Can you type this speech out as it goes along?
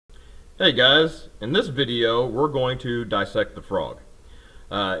Hey guys, in this video we're going to dissect the frog.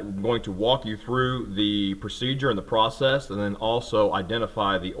 I'm going to walk you through the procedure and the process, and then also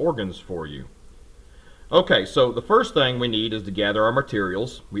identify the organs for you. Okay, so the first thing we need is to gather our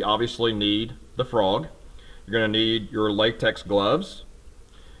materials. We obviously need the frog. You're going to need your latex gloves.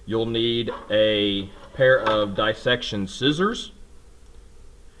 You'll need a pair of dissection scissors,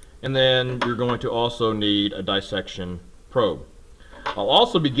 and then you're going to also need a dissection probe. I'll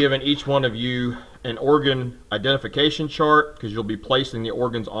also be giving each one of you an organ identification chart, because you'll be placing the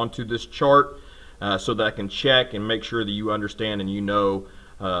organs onto this chart so that I can check and make sure that you understand and you know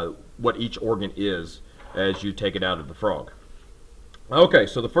what each organ is as you take it out of the frog. Okay,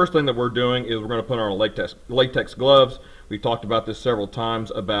 so the first thing that we're doing is we're going to put on our latex gloves. We've talked about this several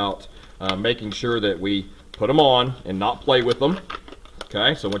times about making sure that we put them on and not play with them.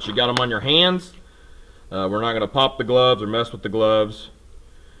 Okay, so once you got them on your hands, we're not going to pop the gloves or mess with the gloves.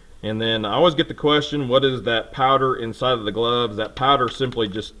 And then I always get the question, what is that powder inside of the gloves? That powder simply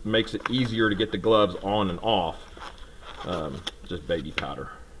just makes it easier to get the gloves on and off. Just baby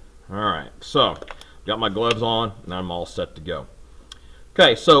powder. Alright, so got my gloves on and I'm all set to go.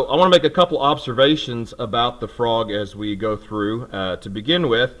 Okay, so I want to make a couple observations about the frog as we go through. To begin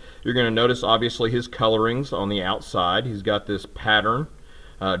with, you're going to notice obviously his colorings on the outside. He's got this pattern.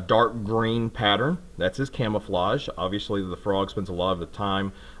 Dark green pattern. That's his camouflage. Obviously the frog spends a lot of the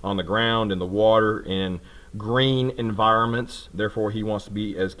time on the ground, in the water, in green environments. Therefore he wants to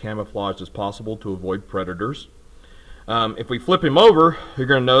be as camouflaged as possible to avoid predators. If we flip him over, you're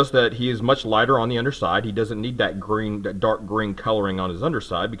going to notice that he is much lighter on the underside. He doesn't need that green, that dark green coloring on his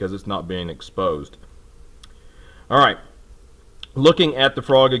underside because it's not being exposed. Alright, looking at the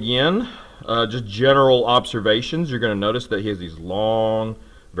frog again, just general observations. You're going to notice that he has these long,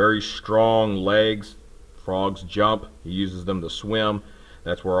 very strong legs. Frogs jump. He uses them to swim.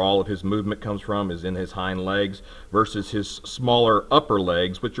 That's where all of his movement comes from, is in his hind legs, versus his smaller upper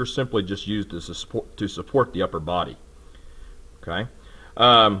legs, which are simply just used to support the upper body. Okay.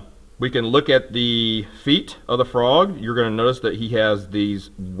 We can look at the feet of the frog. You're going to notice that he has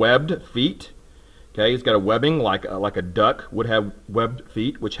these webbed feet. Okay, he's got a webbing like a duck would have webbed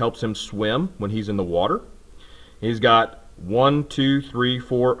feet, which helps him swim when he's in the water. He's got 1, 2, 3,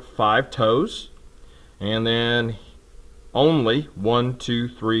 4, 5 toes, and then only 1, 2,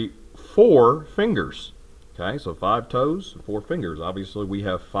 3, 4 fingers. Okay, so 5 toes, 4 fingers. Obviously we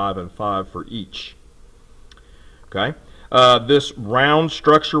have 5 and 5 for each. Okay, this round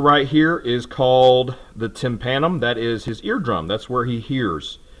structure right here is called the tympanum. That is his eardrum. That's where he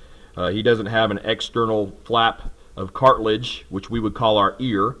hears. He doesn't have an external flap of cartilage, which we would call our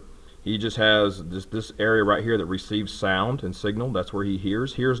ear. He just has this area right here that receives sound and signal. That's where he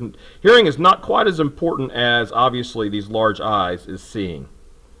hears. Hearing is not quite as important as, obviously, these large eyes is seeing.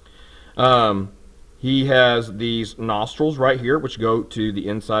 He has these nostrils right here, which go to the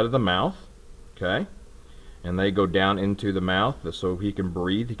inside of the mouth. Okay, and they go down into the mouth so he can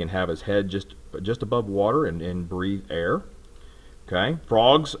breathe. He can have his head just above water and breathe air. Okay,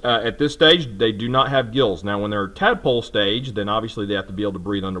 frogs at this stage, they do not have gills. Now when they're tadpole stage, then obviously they have to be able to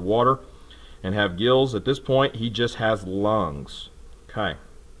breathe underwater and have gills. At this point, he just has lungs. Okay,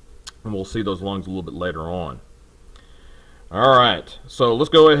 and we'll see those lungs a little bit later on. Alright, so let's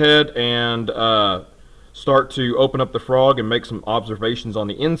go ahead and start to open up the frog and make some observations on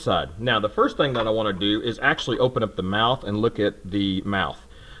the inside. Now the first thing that I want to do is actually open up the mouth and look at the mouth.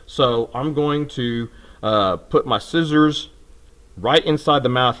 So I'm going to put my scissors right inside the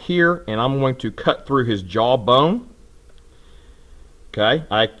mouth here, and I'm going to cut through his jawbone. Okay,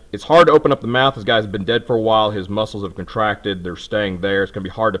 it's hard to open up the mouth. This guy's been dead for a while. His muscles have contracted. They're staying there. It's going to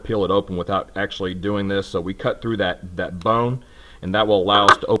be hard to peel it open without actually doing this. So we cut through that bone, and that will allow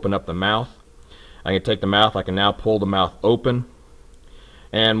us to open up the mouth. I can take the mouth. I can now pull the mouth open.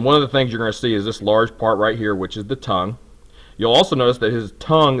 And one of the things you're going to see is this large part right here, which is the tongue. You'll also notice that his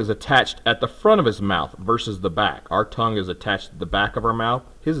tongue is attached at the front of his mouth versus the back. Our tongue is attached to the back of our mouth.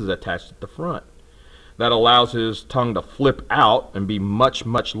 His is attached at the front. That allows his tongue to flip out and be much,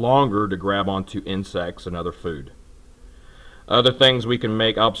 much longer to grab onto insects and other food. Other things we can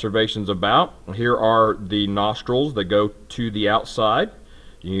make observations about. Here are the nostrils that go to the outside.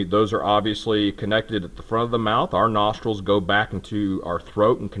 Those are obviously connected at the front of the mouth. Our nostrils go back into our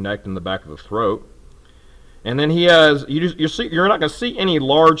throat and connect in the back of the throat. And then he has, you're not going to see any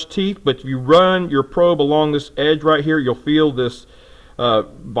large teeth, but if you run your probe along this edge right here, you'll feel this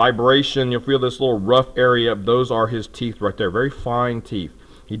vibration. You'll feel this little rough area. Those are his teeth right there, very fine teeth.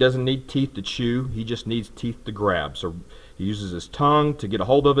 He doesn't need teeth to chew. He just needs teeth to grab. So He uses his tongue to get a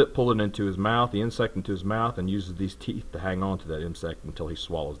hold of it, pull it into his mouth, the insect into his mouth, and uses these teeth to hang on to that insect until he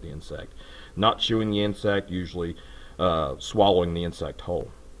swallows the insect. Not chewing the insect, usually swallowing the insect whole.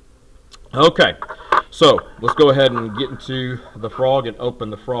 Okay, so let's go ahead and get into the frog and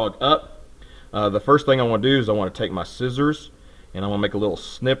open the frog up. The first thing I want to do is I want to take my scissors and I want to make a little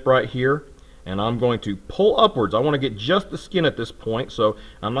snip right here, and I'm going to pull upwards. I want to get just the skin at this point, so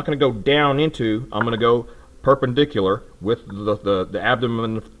I'm not going to go down into, I'm going to go perpendicular with the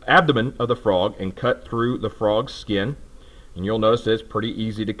abdomen of the frog and cut through the frog's skin. And you'll notice that it's pretty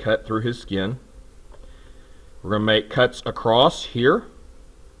easy to cut through his skin. We're going to make cuts across here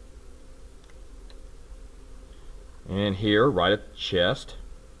and here, right at the chest.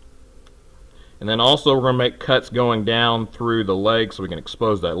 And then also we're going to make cuts going down through the leg so we can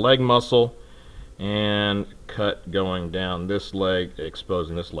expose that leg muscle, and cut going down this leg,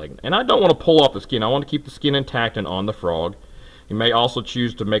 exposing this leg. And I don't want to pull off the skin. I want to keep the skin intact and on the frog. You may also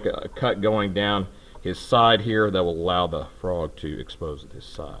choose to make a cut going down his side here that will allow the frog to expose his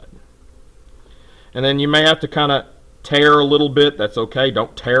side. And then you may have to kind of tear a little bit. That's okay.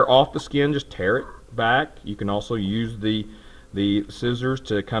 Don't tear off the skin, just tear it back. You can also use the scissors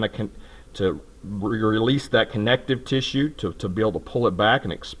to kind of release that connective tissue to be able to pull it back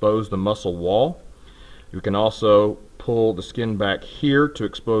and expose the muscle wall. You can also pull the skin back here to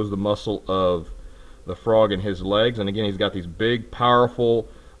expose the muscle of the frog and his legs. And again, he's got these big, powerful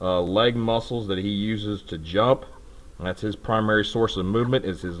leg muscles that he uses to jump. And that's his primary source of movement,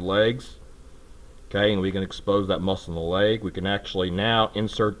 is his legs. Okay, and we can expose that muscle in the leg. We can actually now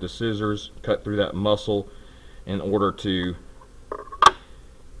insert the scissors, cut through that muscle in order to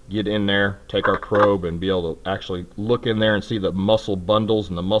get in there, take our probe, and be able to actually look in there and see the muscle bundles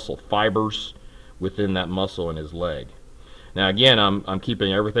and the muscle fibers within that muscle in his leg. Now again, I'm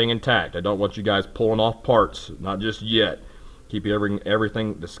keeping everything intact. I don't want you guys pulling off parts, not just yet. Keep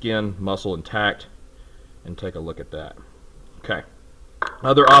everything, the skin, muscle intact, and take a look at that. Okay.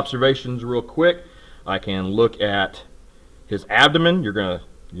 Other observations real quick. I can look at his abdomen. A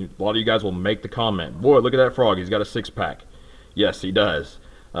lot of you guys will make the comment, boy, look at that frog, he's got a six-pack. Yes, he does.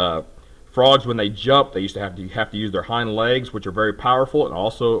 Frogs, when they jump, they used to have to use their hind legs, which are very powerful, and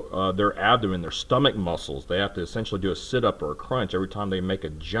also their abdomen, their stomach muscles. They have to essentially do a sit-up or a crunch every time they make a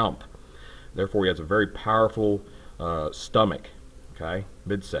jump. Therefore, he has a very powerful stomach, okay,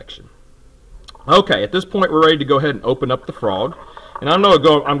 midsection. Okay, at this point, we're ready to go ahead and open up the frog. And I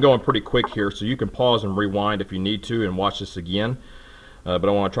know I'm going pretty quick here, so you can pause and rewind if you need to and watch this again. But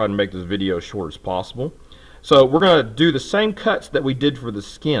I want to try to make this video as short as possible. So we're going to do the same cuts that we did for the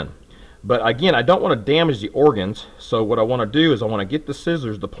skin. But again, I don't want to damage the organs, so what I want to do is I want to get the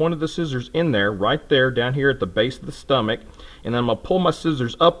scissors, the point of the scissors in there, right there, down here at the base of the stomach, and then I'm going to pull my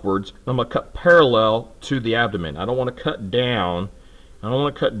scissors upwards, and I'm going to cut parallel to the abdomen. I don't want to cut down. I don't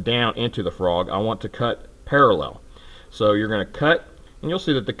want to cut down into the frog. I want to cut parallel. So you're going to cut, and you'll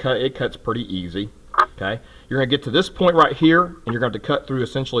see that it cuts pretty easy. Okay, you're going to get to this point right here, and you're going to have to cut through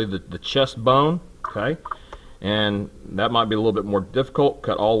essentially the chest bone. Okay. And that might be a little bit more difficult.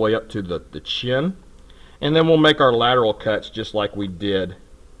 Cut all the way up to the chin. And then we'll make our lateral cuts just like we did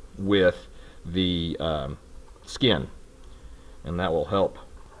with the skin. And that will help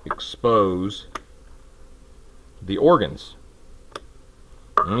expose the organs.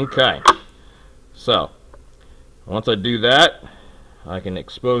 Okay. So, once I do that, I can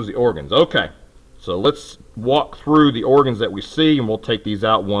expose the organs. Okay. So let's walk through the organs that we see, and we'll take these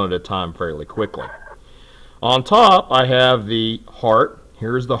out one at a time fairly quickly. On top, I have the heart.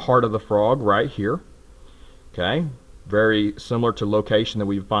 Here's the heart of the frog right here. Okay, very similar to location that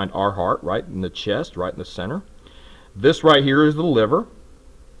we find our heart, right in the chest, right in the center. This right here is the liver.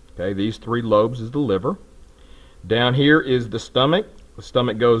 Okay, these three lobes is the liver. Down here is the stomach. The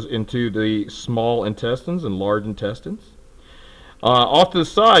stomach goes into the small intestines and large intestines. Off to the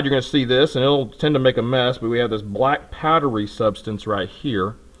side, you're going to see this, and it'll tend to make a mess, but we have this black powdery substance right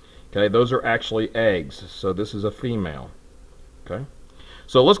here. Okay, those are actually eggs, so this is a female. Okay,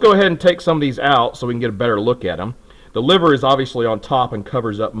 so let's go ahead and take some of these out so we can get a better look at them. The liver is obviously on top and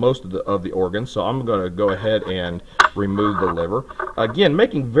covers up most of the organs, so I'm going to go ahead and remove the liver. Again,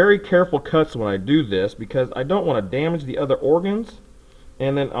 making very careful cuts when I do this because I don't want to damage the other organs,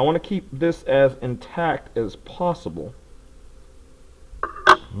 and then I want to keep this as intact as possible.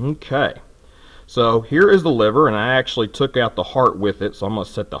 Okay. So here is the liver, and I actually took out the heart with it, so I'm going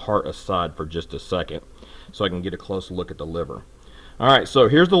to set the heart aside for just a second so I can get a close look at the liver. Alright, so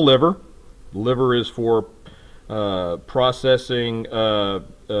here's the liver. The liver is for processing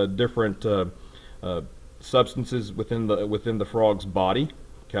different substances within the frog's body,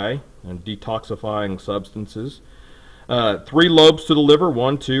 okay, and detoxifying substances. 3 lobes to the liver,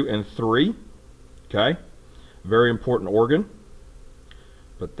 1, 2, and 3. Okay, very important organ.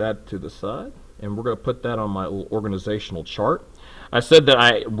 Put that to the side, and we're going to put that on my little organizational chart. I said that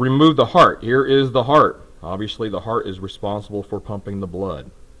I removed the heart. Here is the heart. Obviously, the heart is responsible for pumping the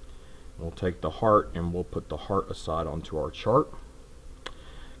blood. We'll take the heart and we'll put the heart aside onto our chart.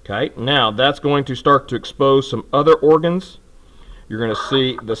 Okay, now that's going to start to expose some other organs. You're going to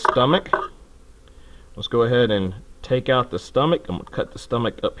see the stomach. Let's go ahead and take out the stomach. I'm going to cut the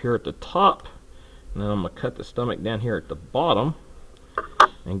stomach up here at the top, and then I'm going to cut the stomach down here at the bottom,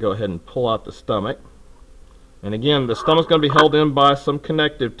 and go ahead and pull out the stomach. And again, the stomach's going to be held in by some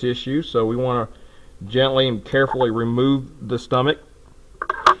connective tissue, so we want to gently and carefully remove the stomach.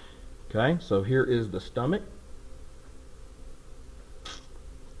 Okay, so here is the stomach.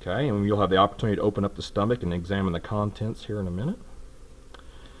 Okay, and you'll have the opportunity to open up the stomach and examine the contents here in a minute.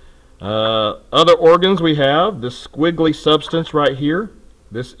 Other organs we have, this squiggly substance right here.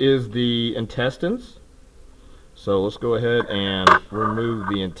 This is the intestines. So let's go ahead and remove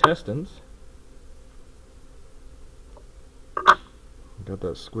the intestines. Got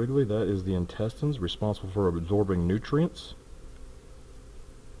that squiggly? That is the intestines, responsible for absorbing nutrients.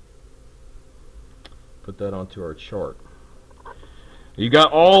 Put that onto our chart. You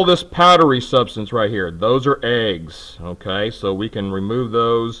got all this powdery substance right here. Those are eggs. Okay, so we can remove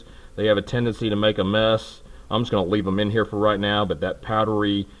those. They have a tendency to make a mess. I'm just going to leave them in here for right now, but that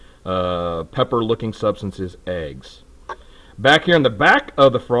powdery pepper-looking substance is eggs. Back here in the back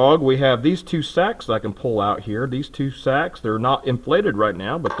of the frog, we have these 2 sacs I can pull out here. These 2 sacs, they're not inflated right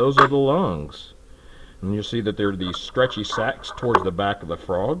now, but those are the lungs. And you'll see that they're these stretchy sacs towards the back of the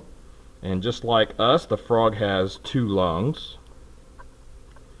frog. And just like us, the frog has 2 lungs.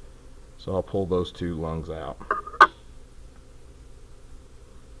 So I'll pull those 2 lungs out.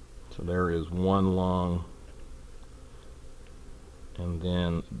 So there is 1 lung, and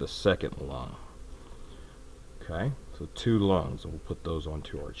then the 2nd lung. Okay, so 2 lungs, and we'll put those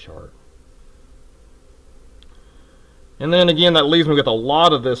onto our chart. And then again, that leaves me with a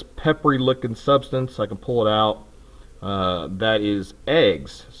lot of this peppery looking substance. I can pull it out. That is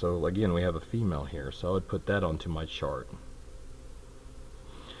eggs. So again, we have a female here, so I would put that onto my chart.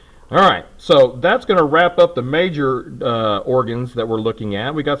 Alright, so that's going to wrap up the major organs that we're looking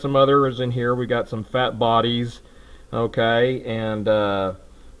at. We got some others in here. We got some fat bodies, okay, and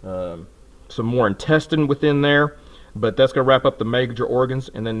some more intestine within there. But that's going to wrap up the major organs.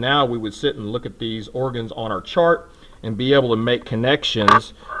 And then now we would sit and look at these organs on our chart and be able to make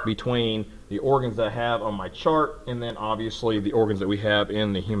connections between the organs that I have on my chart and then obviously the organs that we have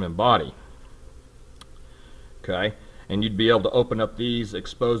in the human body. Okay, and you'd be able to open up these,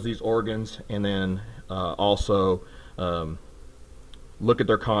 expose these organs, and then also look at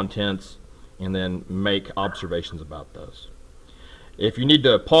their contents and then make observations about those. If you need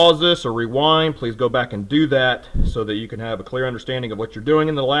to pause this or rewind, please go back and do that so that you can have a clear understanding of what you're doing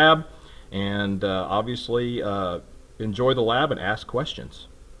in the lab, and obviously enjoy the lab and ask questions.